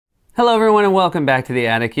Hello everyone and welcome back to the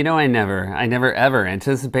attic. You know, I never ever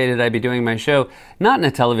anticipated I'd be doing my show not in a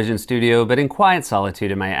television studio, but in quiet solitude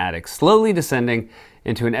in my attic, slowly descending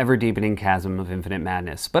into an ever-deepening chasm of infinite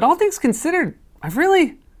madness. But all things considered, I've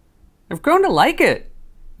grown to like it.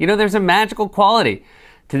 You know, there's a magical quality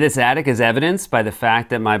to this attic, as evidenced by the fact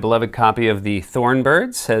that my beloved copy of the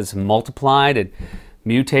Thornbirds has multiplied and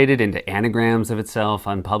mutated into anagrams of itself,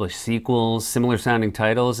 unpublished sequels, similar sounding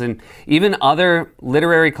titles, and even other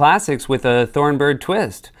literary classics with a Thornbird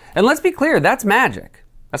twist. And let's be clear, that's magic.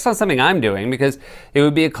 That's not something I'm doing because it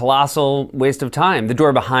would be a colossal waste of time. The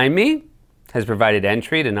door behind me has provided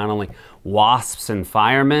entry to not only wasps and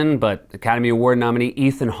firemen, but Academy Award nominee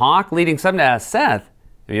Ethan Hawke, leading some to ask Seth,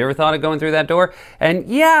 have you ever thought of going through that door? And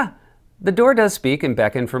yeah, the door does speak and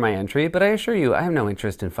beckon for my entry, but I assure you, I have no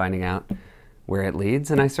interest in finding out where it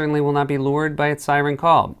leads, and I certainly will not be lured by its siren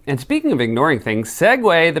call. And speaking of ignoring things,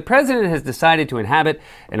 segue, the president has decided to inhabit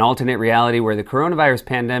an alternate reality where the coronavirus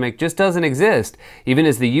pandemic just doesn't exist, even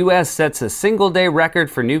as the U.S. sets a single-day record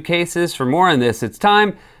for new cases. For more on this, it's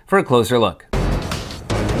time for a closer look.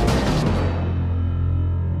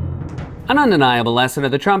 An undeniable lesson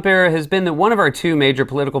of the Trump era has been that one of our two major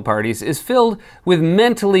political parties is filled with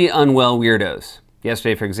mentally unwell weirdos.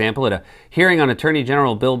 Yesterday, for example, at a hearing on Attorney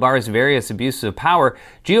General Bill Barr's various abuses of power,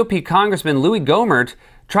 GOP Congressman Louis Gohmert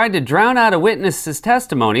tried to drown out a witness's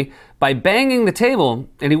testimony by banging the table,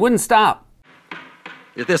 and he wouldn't stop.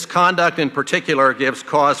 This conduct in particular gives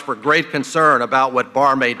cause for great concern about what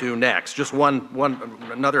Barr may do next. Just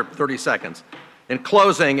another 30 seconds. In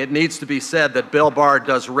closing, it needs to be said that Bill Barr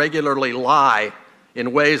does regularly lie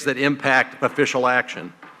in ways that impact official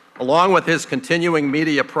action. Along with his continuing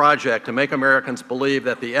media project to make Americans believe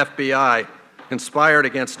that the FBI conspired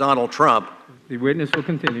against Donald Trump. The witness will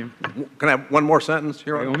continue. Can I have one more sentence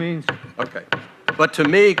here? By all means. Okay. But to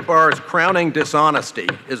me, Barr's crowning dishonesty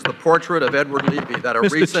is the portrait of Edward Levy that a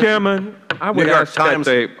recent Mr. Chairman, I would ask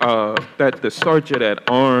that the sergeant at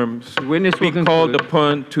arms be called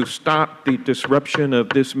upon to stop the disruption of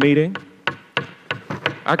this meeting.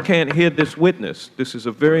 I can't hear this witness. This is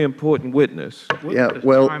a very important witness. Yeah,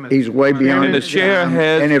 well, he's way beyond and the chair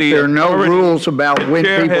has and if there are no rules about when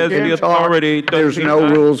people can talk, there's no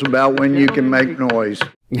rules about when you can make noise.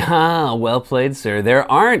 Ah, well played, sir. There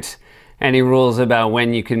aren't any rules about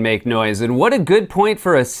when you can make noise. And what a good point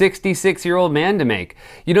for a 66-year-old man to make.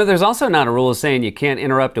 You know, there's also not a rule saying you can't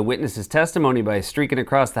interrupt a witness's testimony by streaking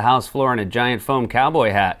across the House floor in a giant foam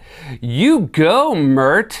cowboy hat. You go,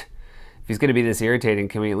 Mert. If he's going to be this irritating,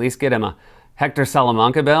 can we at least get him a Hector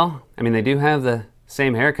Salamanca bell? I mean, they do have the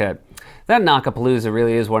same haircut. That knockapalooza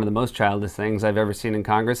really is one of the most childish things I've ever seen in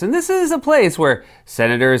Congress. And this is a place where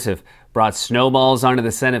senators have brought snowballs onto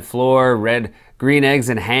the Senate floor, read green eggs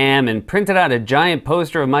and ham, and printed out a giant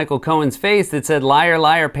poster of Michael Cohen's face that said, "Liar,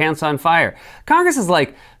 liar, pants on fire." Congress is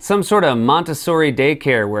like some sort of Montessori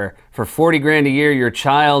daycare where for 40 grand a year your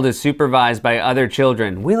child is supervised by other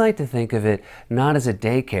children. We like to think of it not as a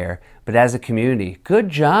daycare, but as a community. Good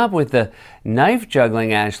job with the knife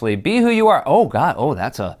juggling, Ashley. Be who you are. Oh God, oh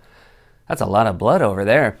that's a lot of blood over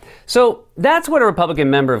there. So that's what a Republican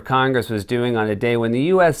member of Congress was doing on a day when the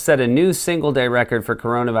U.S. set a new single-day record for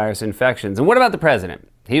coronavirus infections. And what about the president?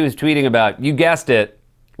 He was tweeting about, you guessed it,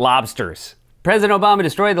 lobsters. President Obama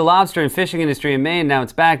destroyed the lobster and fishing industry in Maine. Now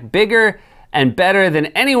it's back bigger and better than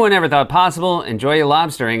anyone ever thought possible. Enjoy your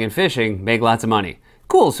lobstering and fishing. Make lots of money.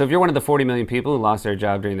 Cool, so if you're one of the 40 million people who lost their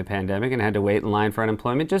job during the pandemic and had to wait in line for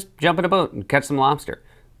unemployment, just jump in a boat and catch some lobster.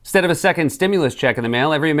 Instead of a second stimulus check in the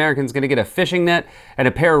mail, every American's going to get a fishing net and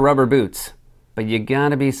a pair of rubber boots. But you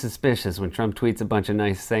gotta be suspicious when Trump tweets a bunch of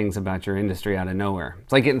nice things about your industry out of nowhere.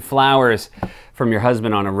 It's like getting flowers from your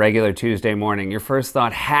husband on a regular Tuesday morning. Your first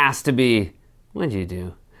thought has to be, what'd you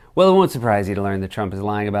do? Well, it won't surprise you to learn that Trump is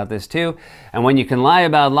lying about this too. And when you can lie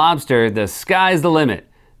about lobster, the sky's the limit.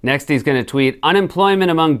 Next, he's going to tweet, unemployment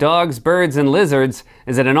among dogs, birds, and lizards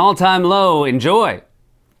is at an all-time low. Enjoy.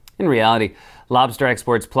 In reality, lobster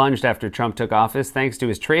exports plunged after Trump took office thanks to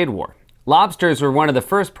his trade war. Lobsters were one of the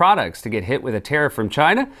first products to get hit with a tariff from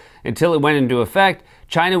China. Until it went into effect,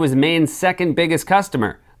 China was Maine's second biggest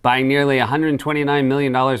customer, buying nearly $129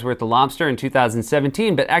 million worth of lobster in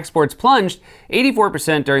 2017, but exports plunged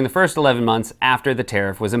 84% during the first 11 months after the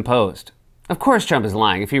tariff was imposed. Of course Trump is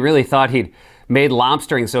lying. If he really thought he'd made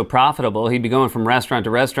lobstering so profitable, he'd be going from restaurant to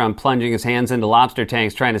restaurant, plunging his hands into lobster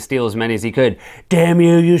tanks, trying to steal as many as he could. Damn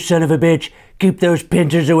you, you son of a bitch. Keep those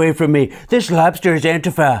pincers away from me. This lobster is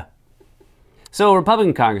Antifa. So a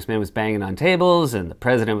Republican congressman was banging on tables, and the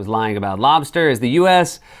president was lying about lobster as the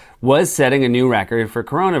U.S. was setting a new record for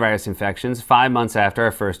coronavirus infections 5 months after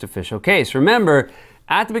our first official case. Remember,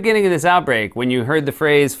 At the beginning of this outbreak, when you heard the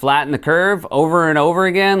phrase flatten the curve over and over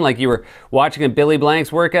again, like you were watching a Billy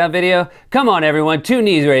Blanks workout video, come on everyone, 2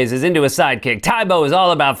 knee raises into a side kick. Taebo is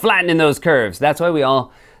all about flattening those curves. That's why we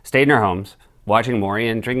all stayed in our homes, watching Maury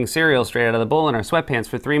and drinking cereal straight out of the bowl in our sweatpants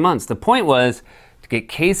for 3 months. The point was to get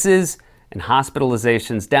cases and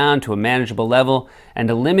hospitalizations down to a manageable level and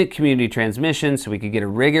to limit community transmission so we could get a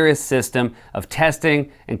rigorous system of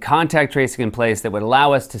testing and contact tracing in place that would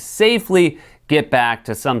allow us to safely get back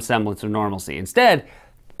to some semblance of normalcy. Instead,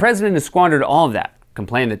 the president has squandered all of that,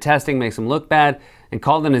 complained that testing makes him look bad, and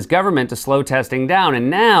called on his government to slow testing down. And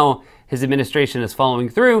now his administration is following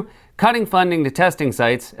through, cutting funding to testing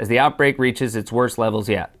sites as the outbreak reaches its worst levels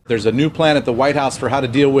yet. There's a new plan at the White House for how to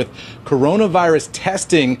deal with coronavirus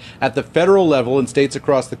testing at the federal level in states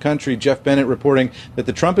across the country. Jeff Bennett reporting that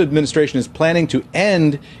the Trump administration is planning to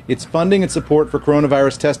end its funding and support for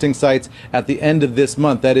coronavirus testing sites at the end of this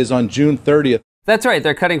month. That is on June 30th. That's right.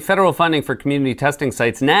 They're cutting federal funding for community testing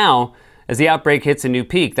sites now as the outbreak hits a new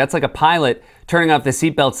peak. That's like a pilot turning off the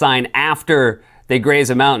seatbelt sign after they graze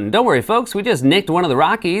a mountain. Don't worry, folks. We just nicked one of the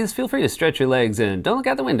Rockies. Feel free to stretch your legs and don't look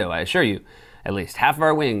out the window. I assure you, at least half of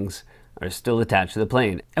our wings are still attached to the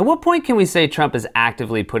plane. At what point can we say Trump is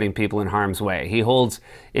actively putting people in harm's way? He holds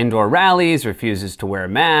indoor rallies, refuses to wear a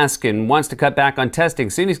mask, and wants to cut back on testing.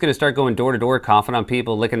 Soon he's going to start going door to door, coughing on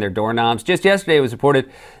people, licking their doorknobs. Just yesterday it was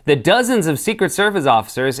reported that dozens of Secret Service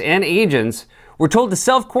officers and agents were told to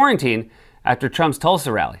self-quarantine after Trump's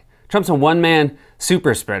Tulsa rally. Trump's a one-man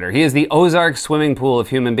super spreader. He is the Ozark swimming pool of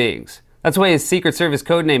human beings. That's why his Secret Service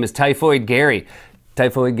code name is Typhoid Gary.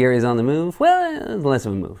 Typhoid Gary's on the move? Well, less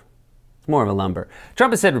of a move. It's more of a lumber.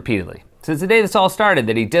 Trump has said repeatedly, since the day this all started,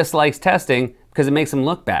 that he dislikes testing because it makes him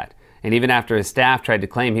look bad. And even after his staff tried to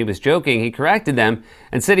claim he was joking, he corrected them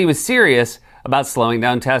and said he was serious about slowing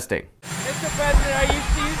down testing. Mr. President, are you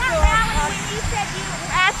still when you said you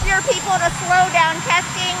asked your people to slow down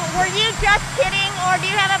testing, were you just kidding, or do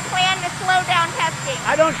you have a plan to slow down testing?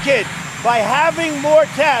 I don't kid. By having more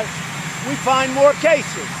tests, we find more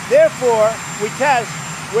cases. Therefore, we test,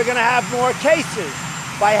 we're going to have more cases.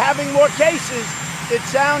 By having more cases, it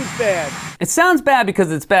sounds bad. It sounds bad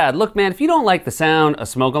because it's bad. Look, man, if you don't like the sound a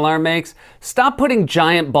smoke alarm makes, stop putting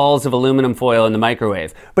giant balls of aluminum foil in the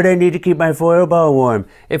microwave. But I need to keep my foil ball warm.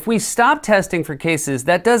 If we stop testing for cases,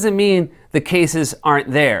 that doesn't mean the cases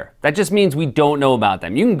aren't there. That just means we don't know about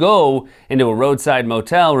them. You can go into a roadside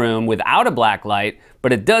motel room without a black light,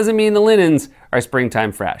 but it doesn't mean the linens are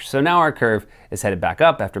springtime fresh. So now our curve is headed back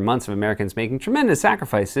up after months of Americans making tremendous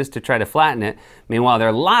sacrifices to try to flatten it. Meanwhile, there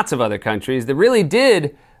are lots of other countries that really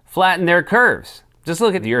did flatten their curves. Just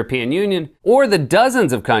look at the European Union or the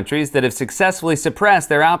dozens of countries that have successfully suppressed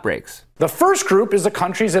their outbreaks. The first group is the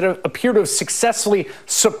countries that appear to have successfully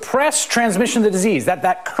suppressed transmission of the disease.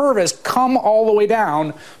 That curve has come all the way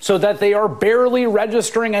down so that they are barely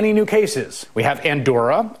registering any new cases. We have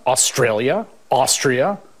Andorra, Australia,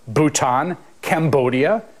 Austria, Bhutan,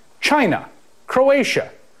 Cambodia, China,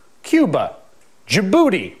 Croatia, Cuba,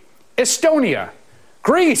 Djibouti, Estonia,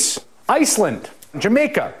 Greece, Iceland,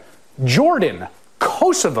 Jamaica, Jordan,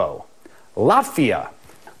 Kosovo, Latvia,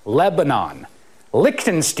 Lebanon,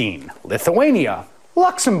 Liechtenstein, Lithuania,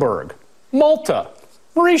 Luxembourg, Malta,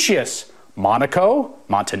 Mauritius, Monaco,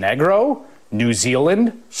 Montenegro, New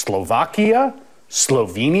Zealand, Slovakia,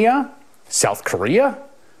 Slovenia, South Korea,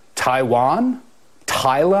 Taiwan,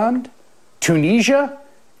 Thailand, Tunisia,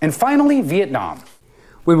 and finally Vietnam.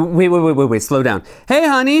 Wait, slow down. Hey,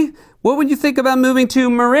 honey, what would you think about moving to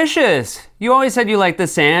Mauritius? You always said you like the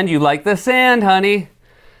sand. You like the sand, honey.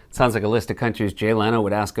 Sounds like a list of countries Jay Leno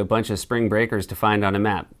would ask a bunch of spring breakers to find on a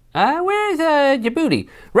map. Where's Djibouti?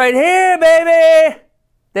 Right here, baby!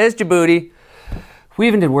 There's Djibouti. We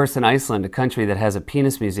even did worse than Iceland, a country that has a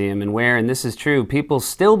penis museum and where, and this is true, people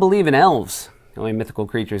still believe in elves. The only mythical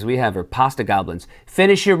creatures we have are pasta goblins.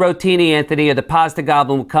 Finish your rotini, Anthony, or the pasta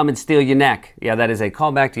goblin will come and steal your neck. Yeah, that is a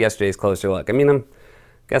callback to yesterday's Closer Look. I mean, I'm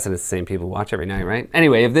guessing it's the same people watch every night, right?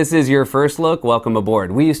 Anyway, if this is your first look, welcome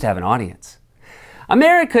aboard. We used to have an audience.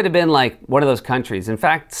 America could have been like one of those countries. In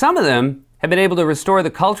fact, some of them have been able to restore the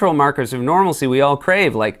cultural markers of normalcy we all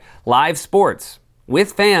crave, like live sports,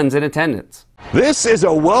 with fans in attendance. This is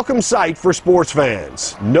a welcome sight for sports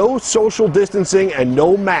fans. No social distancing and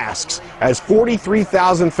no masks, as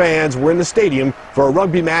 43,000 fans were in the stadium for a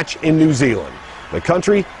rugby match in New Zealand. The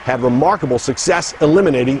country had remarkable success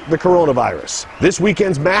eliminating the coronavirus. This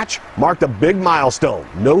weekend's match marked a big milestone.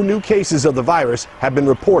 No new cases of the virus have been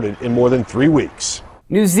reported in more than 3 weeks.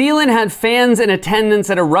 New Zealand had fans in attendance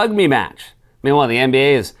at a rugby match. Meanwhile, the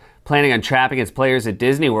NBA is planning on trapping its players at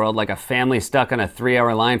Disney World like a family stuck on a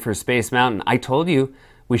 3-hour line for Space Mountain. I told you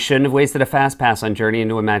We shouldn't have wasted a fast pass on Journey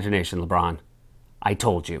into Imagination, LeBron. I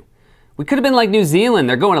told you. We could have been like New Zealand.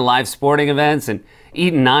 They're going to live sporting events and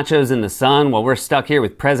eating nachos in the sun while we're stuck here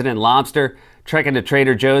with President Lobster, trekking to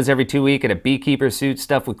Trader Joe's every 2 weeks in a beekeeper suit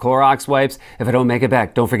stuffed with Clorox wipes. If I don't make it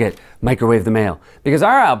back, don't forget, microwave the mail. Because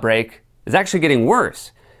our outbreak is actually getting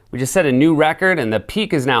worse. We just set a new record, and the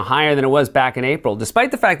peak is now higher than it was back in April,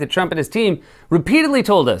 despite the fact that Trump and his team repeatedly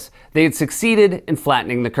told us they had succeeded in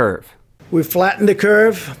flattening the curve. We flattened the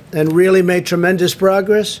curve and really made tremendous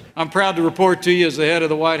progress. I'm proud to report to you as the head of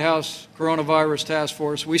the White House Coronavirus Task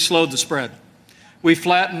Force, we slowed the spread. We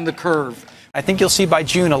flattened the curve. I think you'll see by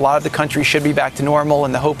June a lot of the country should be back to normal,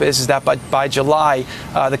 and the hope is that by July,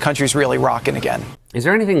 the country's really rocking again. Is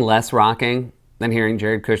there anything less rocking than hearing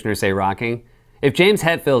Jared Kushner say rocking? If James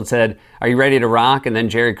Hetfield said, "Are you ready to rock?" and then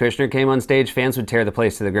Jared Kushner came on stage, fans would tear the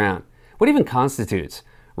place to the ground. What even constitutes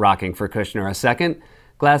rocking for Kushner? A second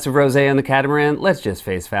glass of rosé on the catamaran? Let's just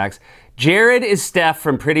face facts. Jared is Steph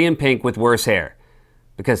from Pretty in Pink with worse hair.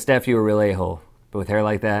 Because Steph, you a real a-hole. But with hair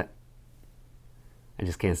like that, I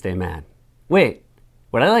just can't stay mad. Wait,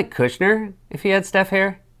 would I like Kushner if he had Steph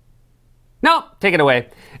hair? No, take it away.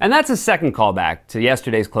 And that's a second callback to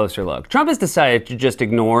yesterday's closer look. Trump has decided to just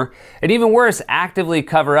ignore, and even worse, actively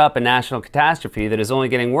cover up a national catastrophe that is only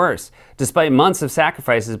getting worse, despite months of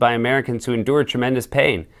sacrifices by Americans who endured tremendous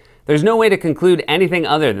pain. There's no way to conclude anything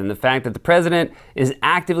other than the fact that the president is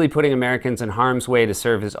actively putting Americans in harm's way to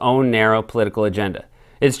serve his own narrow political agenda.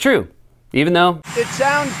 It's true, even though it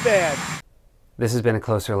sounds bad. This has been a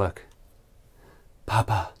closer look.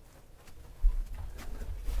 Papa.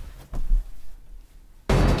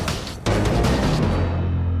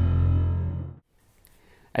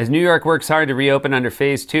 As New York works hard to reopen under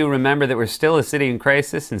Phase 2, remember that we're still a city in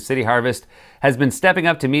crisis, and City Harvest has been stepping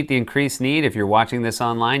up to meet the increased need. If you're watching this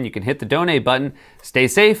online, you can hit the donate button. Stay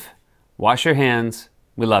safe, wash your hands.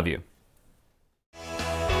 We love you.